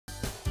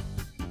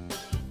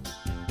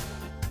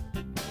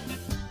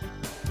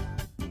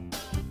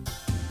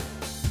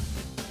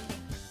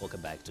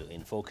back to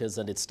In Focus,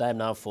 and it's time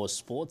now for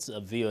sports.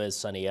 VOA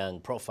Sonny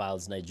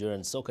profiles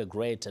Nigerian soccer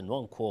great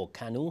Nwankwo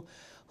Kanu,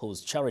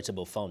 whose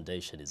charitable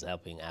foundation is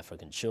helping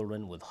African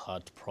children with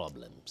heart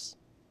problems.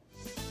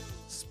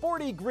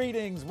 Sporty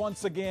greetings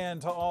once again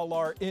to all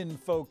our In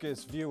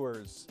Focus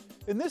viewers.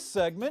 In this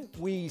segment,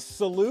 we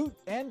salute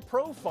and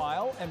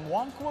profile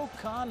Nwankwo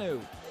Kanu,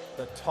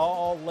 the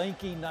tall,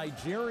 lanky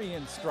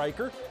Nigerian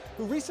striker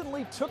who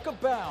recently took a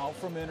bow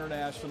from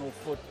international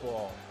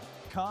football.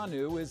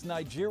 Kanu is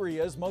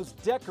Nigeria's most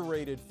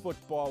decorated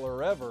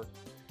footballer ever.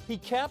 He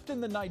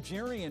captained the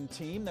Nigerian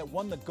team that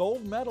won the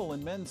gold medal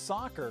in men's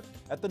soccer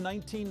at the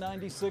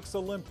 1996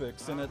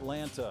 Olympics in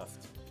Atlanta.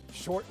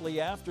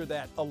 Shortly after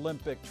that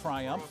Olympic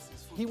triumph,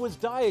 he was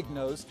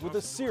diagnosed with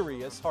a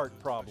serious heart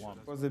problem.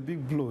 It was a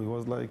big blow. It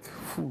was like,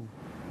 phew,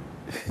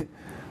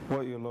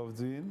 what you love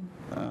doing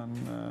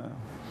and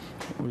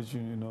which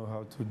you know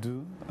how to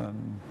do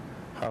and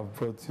have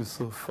brought you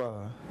so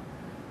far.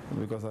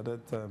 Because at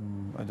that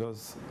time,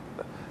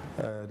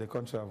 the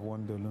country have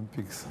won the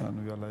Olympics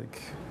and we are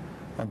like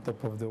on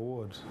top of the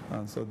world,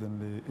 and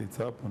suddenly it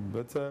happened.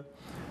 But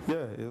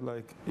yeah, it's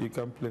like you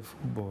can play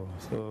football,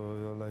 so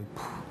you're like,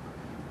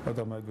 what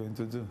am I going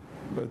to do?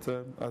 But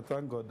I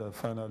thank God that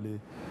finally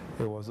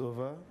it was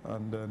over,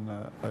 and then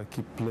I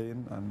keep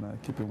playing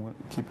and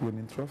keep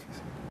winning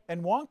trophies.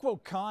 And Nwankwo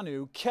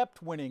Kanu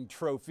kept winning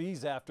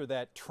trophies after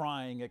that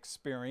trying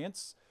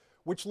experience,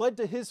 which led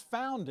to his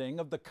founding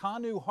of the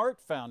Kanu Heart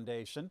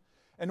Foundation,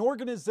 an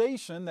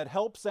organization that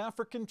helps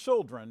African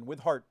children with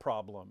heart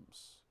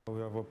problems.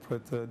 We have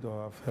operated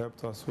or have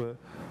helped as well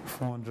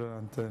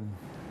 410,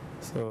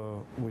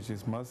 so which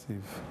is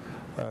massive.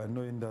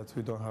 Knowing that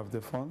we don't have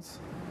the funds,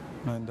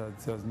 knowing that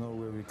there's no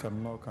way we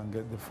can knock and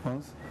get the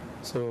funds,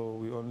 so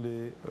we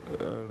only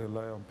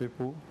rely on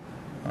people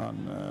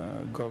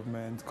and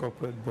government,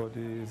 corporate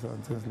bodies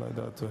and things like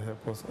that to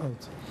help us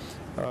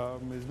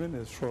out. It's been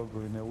a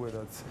struggle in a way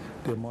that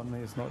the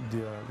money is not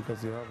there,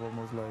 because you have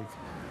almost like,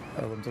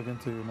 as I'm talking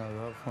to you now, you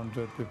have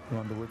 100 people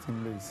on the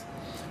waiting list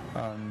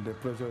and the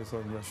pressure is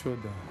on your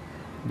shoulder.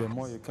 The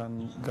more you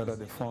can gather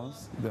the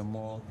funds, the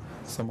more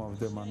some of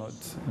them are not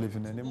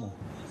living anymore.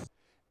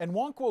 And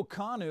Nwankwo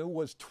Kanu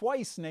was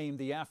twice named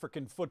the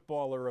African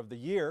Footballer of the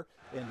Year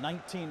in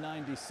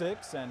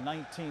 1996 and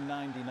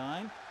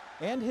 1999.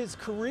 And his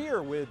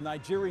career with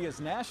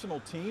Nigeria's national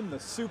team, the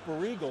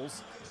Super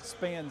Eagles,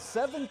 spanned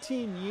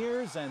 17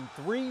 years and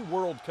 3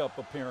 World Cup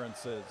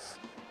appearances.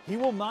 He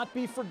will not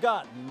be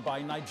forgotten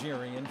by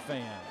Nigerian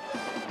fans.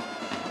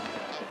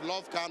 I've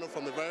loved Kanu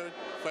from the very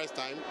first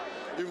time.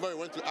 Even though he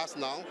went to us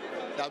now,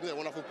 he has been a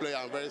wonderful player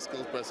and very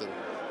skilled person.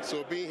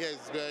 So being here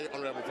is very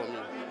honorable for me.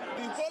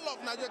 The whole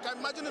of Nigeria, can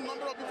imagine the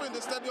number of people in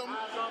the stadium.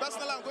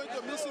 Personally, I'm going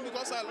to miss him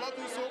because I love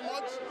him so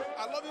much.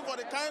 I love him for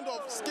the kind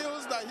of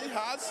skills that he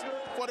has,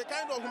 for the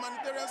kind of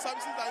humanitarian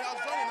services that he has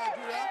done in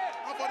Nigeria,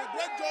 and for the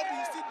great job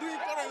he's still doing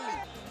currently.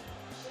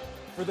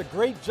 For the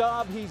great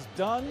job he's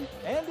done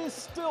and is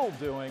still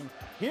doing,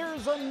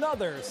 here's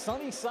another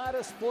Sunny Side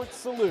of Sports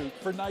salute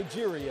for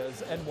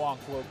Nigeria's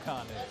Nwankwo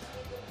Kanu.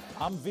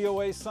 I'm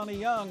VOA Sonny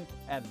Young,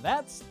 and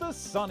that's the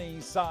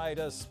Sunny Side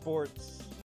of Sports.